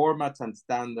that formats and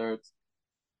standards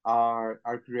are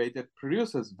created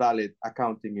produces valid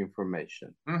accounting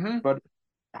information. Mm-hmm. But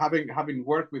having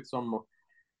worked with some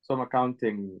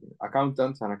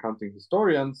accountants and accounting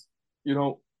historians, you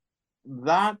know,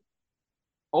 that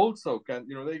also can,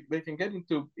 you know, they can get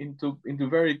into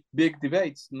very big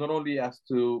debates, not only as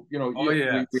to, you know, we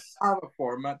have a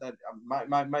format that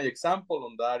my example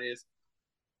on that is,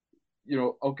 you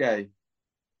know, okay,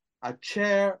 a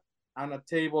chair and a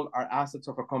table are assets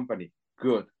of a company,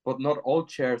 good, but not all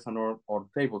chairs and or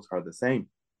tables are the same.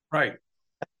 Right.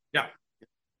 Yeah.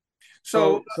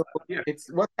 So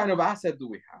it's what kind of asset do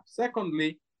we have?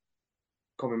 Secondly,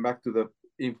 coming back to the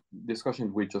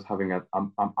discussion we just having a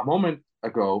moment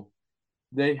ago,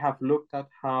 they have looked at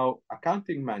how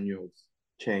accounting manuals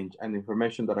change and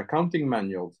information that accounting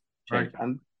manuals change. Right.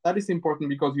 And that is important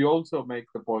because you also make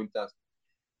the point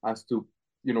as to,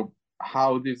 you know,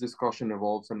 how this discussion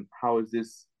evolves and how is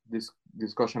this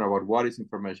discussion about what is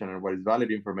information and what is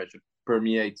valid information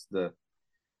permeates the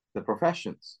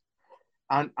professions.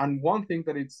 And one thing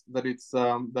that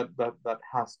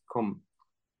has come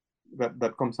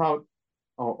that comes out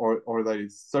or that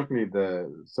is certainly there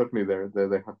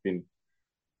have been,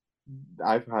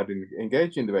 I've had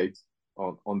engaged in debates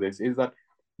on this, is that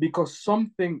because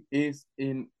something is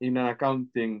in an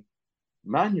accounting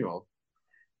manual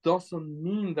doesn't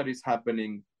mean that it's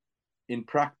happening in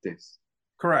practice.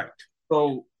 Correct.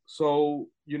 So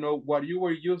you know, what you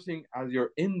were using as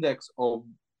your index of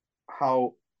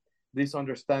how this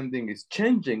understanding is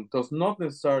changing does not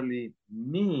necessarily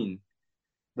mean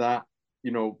that,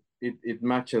 you know, it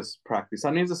matches practice.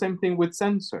 And it's the same thing with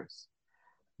sensors.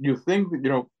 You think that, you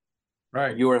know,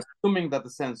 right, you are assuming that the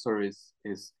sensor is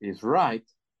right.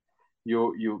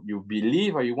 You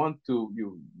believe, or you want to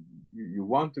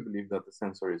believe that the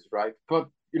sensor is right. But,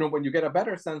 you know, when you get a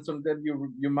better sensor, then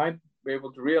you might be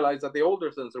able to realize that the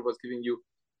older sensor was giving you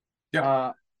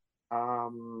well,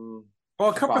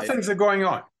 a couple of things are going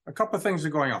on.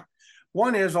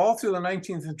 One is, all through the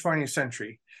 19th and 20th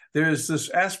century, there's this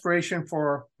aspiration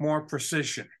for more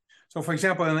precision. So, for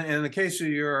example, in the case of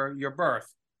your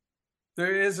birth,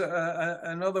 there is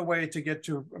another way to get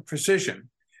to precision.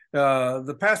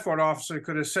 The passport officer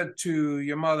could have said to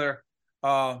your mother,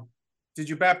 did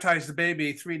you baptize the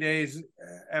baby 3 days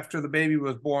after the baby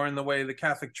was born the way the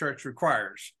Catholic Church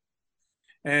requires?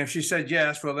 And if she said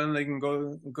yes, well, then they can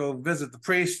go visit the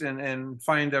priest and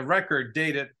find a record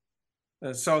dated.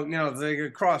 So, you know, they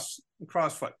could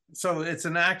crossfoot. So it's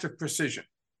an act of precision.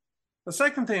 The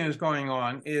second thing that's going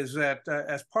on is that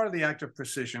as part of the act of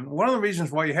precision, one of the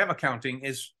reasons why you have accounting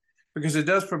is because it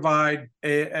does provide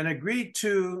an agreed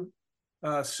to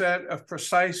set of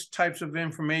precise types of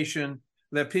information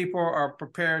that people are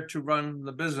prepared to run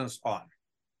the business on.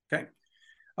 Okay.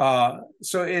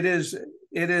 So it is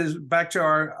back to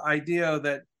our idea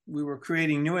that we were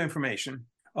creating new information,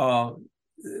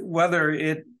 whether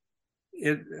it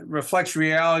reflects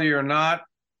reality or not,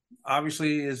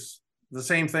 obviously is the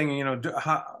same thing. You know,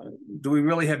 do we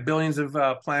really have billions of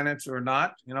planets or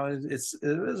not? You know, it's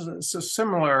a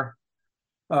similar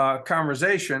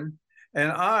conversation.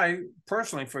 And I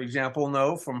personally, for example,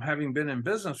 know from having been in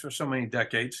business for so many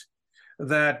decades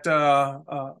that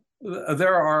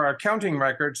there are accounting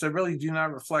records that really do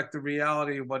not reflect the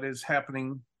reality of what is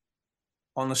happening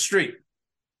on the street.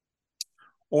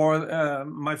 Or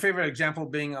my favorite example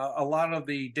being a lot of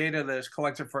the data that is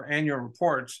collected for annual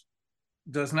reports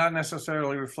does not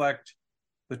necessarily reflect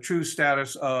the true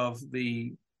status of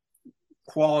the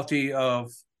quality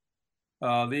of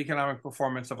the economic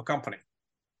performance of a company.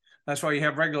 That's why you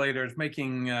have regulators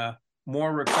making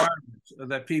more requirements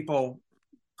that people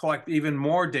collect even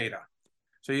more data.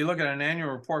 So you look at an annual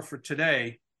report for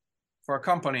today for a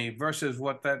company versus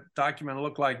what that document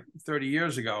looked like 30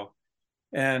 years ago.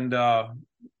 And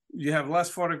you have less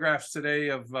photographs today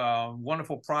of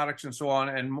wonderful products and so on,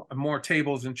 and more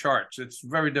tables and charts. It's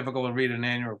very difficult to read an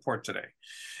annual report today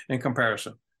in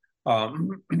comparison.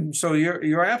 So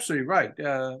you're absolutely right.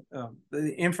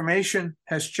 The information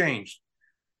has changed.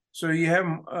 So you have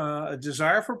a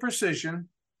desire for precision.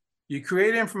 You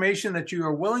create information that you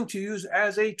are willing to use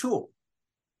as a tool.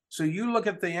 So you look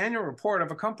at the annual report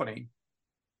of a company,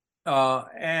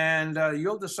 and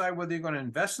you'll decide whether you're going to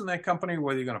invest in that company,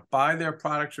 whether you're going to buy their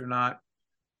products or not,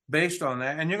 based on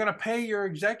that. And you're going to pay your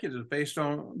executives based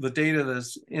on the data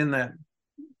that's in that,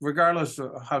 regardless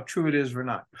of how true it is or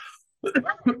not.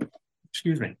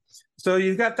 Excuse me. So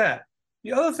you've got that.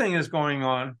 The other thing is going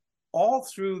on all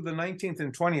through the 19th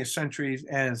and 20th centuries,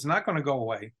 and it's not going to go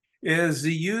away, is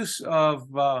the use of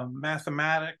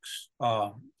mathematics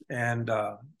and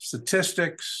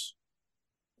statistics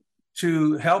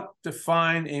to help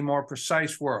define a more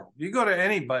precise world. You go to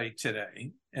anybody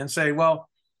today and say, well,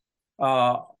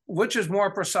 which is more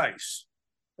precise?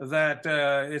 That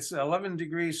it's 11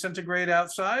 degrees centigrade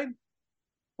outside,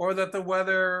 or that the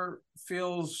weather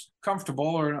feels comfortable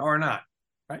or not,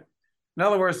 right? In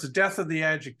other words, the death of the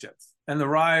adjective and the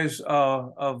rise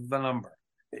of the number.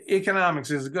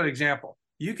 Economics is a good example.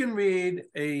 You can read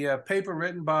a paper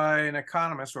written by an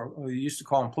economist, or we used to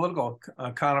call him political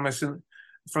economists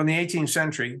from the 18th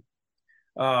century,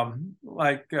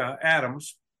 like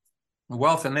Adams,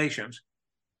 Wealth of Nations,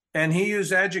 and he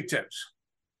used adjectives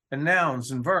and nouns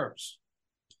and verbs.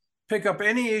 Pick up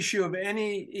any issue of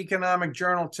any economic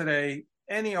journal today,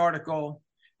 any article,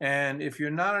 and if you're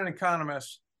not an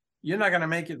economist, you're not going to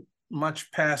make it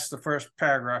much past the first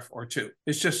paragraph or two.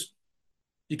 It's just,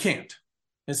 you can't.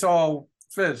 It's all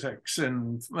physics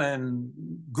and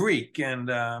Greek and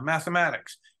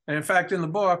mathematics. And in fact, in the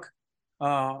book,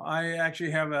 I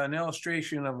actually have an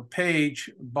illustration of a page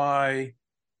by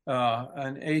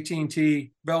an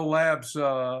AT&T Bell Labs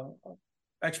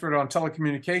expert on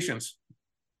telecommunications,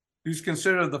 who's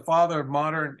considered the father of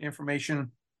modern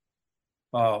information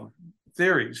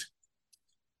theories,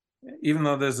 even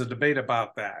though there's a debate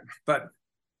about that. But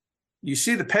you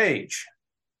see the page,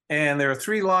 and there are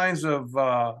 3 lines of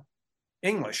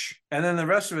English, and then the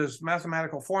rest of it is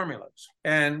mathematical formulas.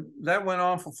 And that went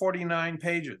on for 49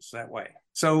 pages that way.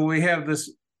 So we have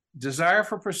this desire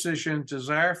for precision,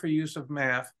 desire for use of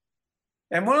math.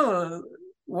 And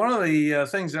one of the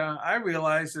things that I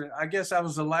realized, that I guess I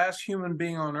was the last human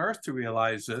being on earth to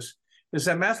realize this, is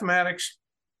that mathematics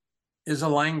is a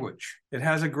language. It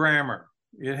has a grammar.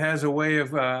 It has a way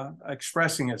of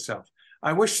expressing itself.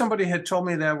 I wish somebody had told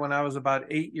me that when I was about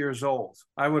 8 years old.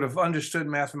 I would have understood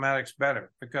mathematics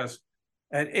better, because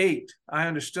at 8, I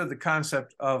understood the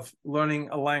concept of learning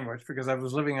a language because I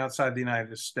was living outside the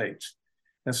United States.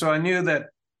 And so I knew that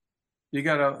you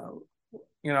got to,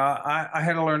 I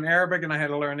had to learn Arabic and I had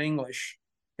to learn English,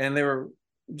 and they were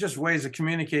just ways of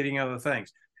communicating other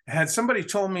things. Had somebody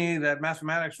told me that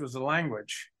mathematics was a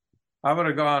language, I would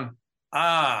have gone,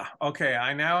 okay,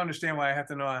 I now understand why I have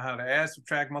to know how to add,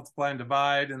 subtract, multiply, and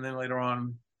divide, and then later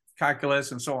on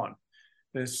calculus and so on.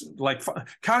 It's like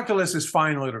calculus is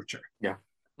fine literature. Yeah.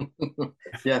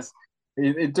 Yes.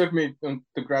 It took me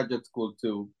to graduate school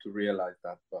to realize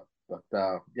that, but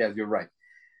yes, you're right.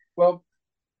 Well,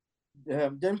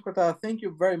 James Cortada, thank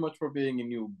you very much for being in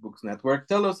New Books Network.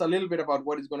 Tell us a little bit about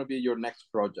what is going to be your next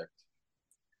project.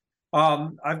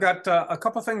 I've got a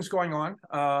couple things going on.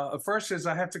 First is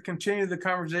I have to continue the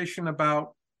conversation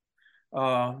about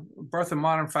Birth of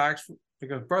Modern Facts,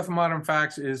 because Birth of Modern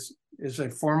Facts is a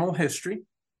formal history,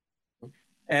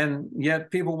 and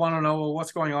yet people want to know, well,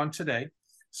 what's going on today.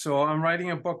 So I'm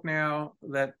writing a book now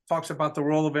that talks about the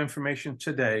role of information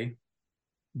today,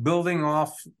 building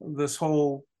off this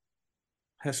whole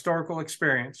historical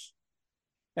experience.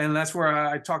 And that's where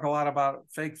I talk a lot about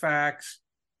fake facts,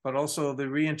 but also the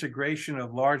reintegration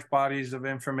of large bodies of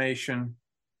information,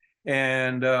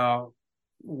 and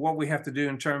what we have to do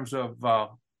in terms of,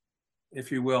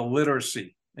 if you will,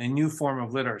 literacy, a new form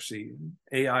of literacy,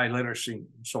 AI literacy,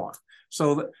 and so on.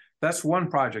 So that's one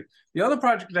project. The other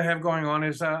project I have going on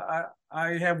is I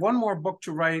have one more book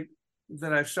to write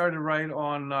that I've started to write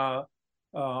on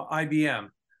IBM.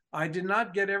 I did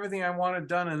not get everything I wanted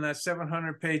done in that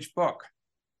 700-page book.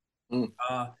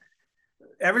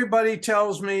 Everybody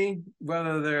tells me,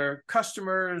 whether they're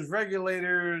customers,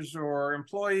 regulators, or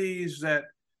employees, that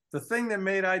the thing that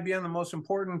made IBM the most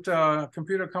important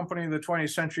computer company in the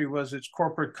 20th century was its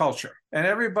corporate culture. And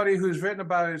everybody who's written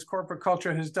about its corporate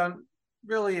culture has done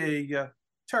really a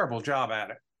terrible job at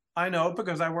it. I know,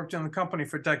 because I worked in the company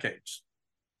for decades.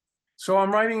 So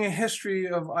I'm writing a history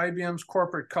of IBM's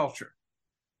corporate culture.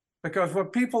 Because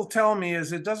what people tell me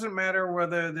is it doesn't matter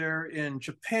whether they're in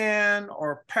Japan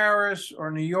or Paris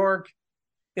or New York,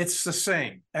 it's the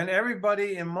same. And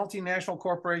everybody in multinational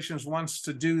corporations wants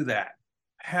to do that,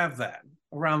 have that.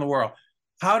 around the world.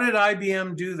 How did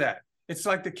IBM do that? It's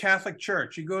like the Catholic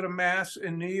Church. You go to Mass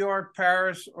in New York,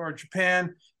 Paris, or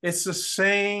Japan, it's the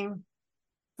same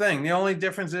thing. The only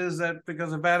difference is that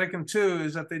because of Vatican II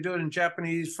is that they do it in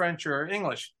Japanese, French, or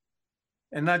English,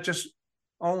 and not just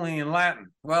only in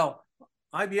Latin. Well,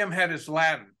 IBM had its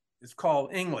Latin. It's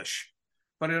called English,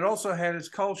 but it also had its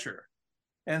culture.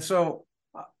 And so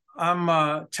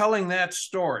I'm telling that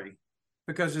story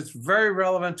because it's very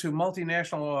relevant to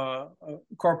multinational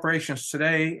corporations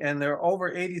today, and there are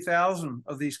over 80,000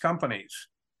 of these companies.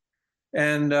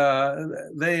 And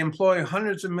they employ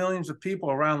hundreds of millions of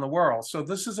people around the world. So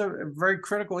this is a very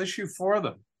critical issue for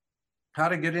them, how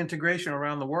to get integration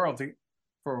around the world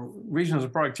for reasons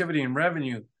of productivity and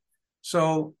revenue.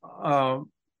 So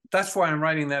that's why I'm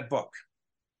writing that book.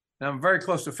 And I'm very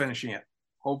close to finishing it.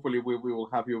 Hopefully we will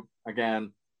have you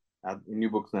again at New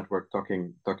Books Network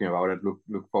talking about it.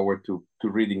 Look forward to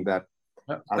reading that.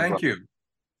 Thank you.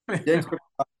 James,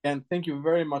 again, thank you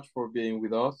very much for being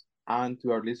with us. And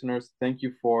to our listeners, thank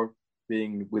you for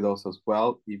being with us as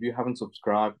well. If you haven't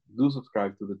subscribed, do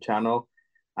subscribe to the channel.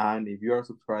 And if you're a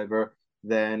subscriber,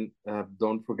 then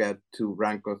don't forget to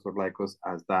rank us or like us,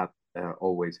 as that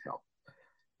always helps.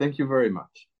 Thank you very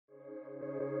much.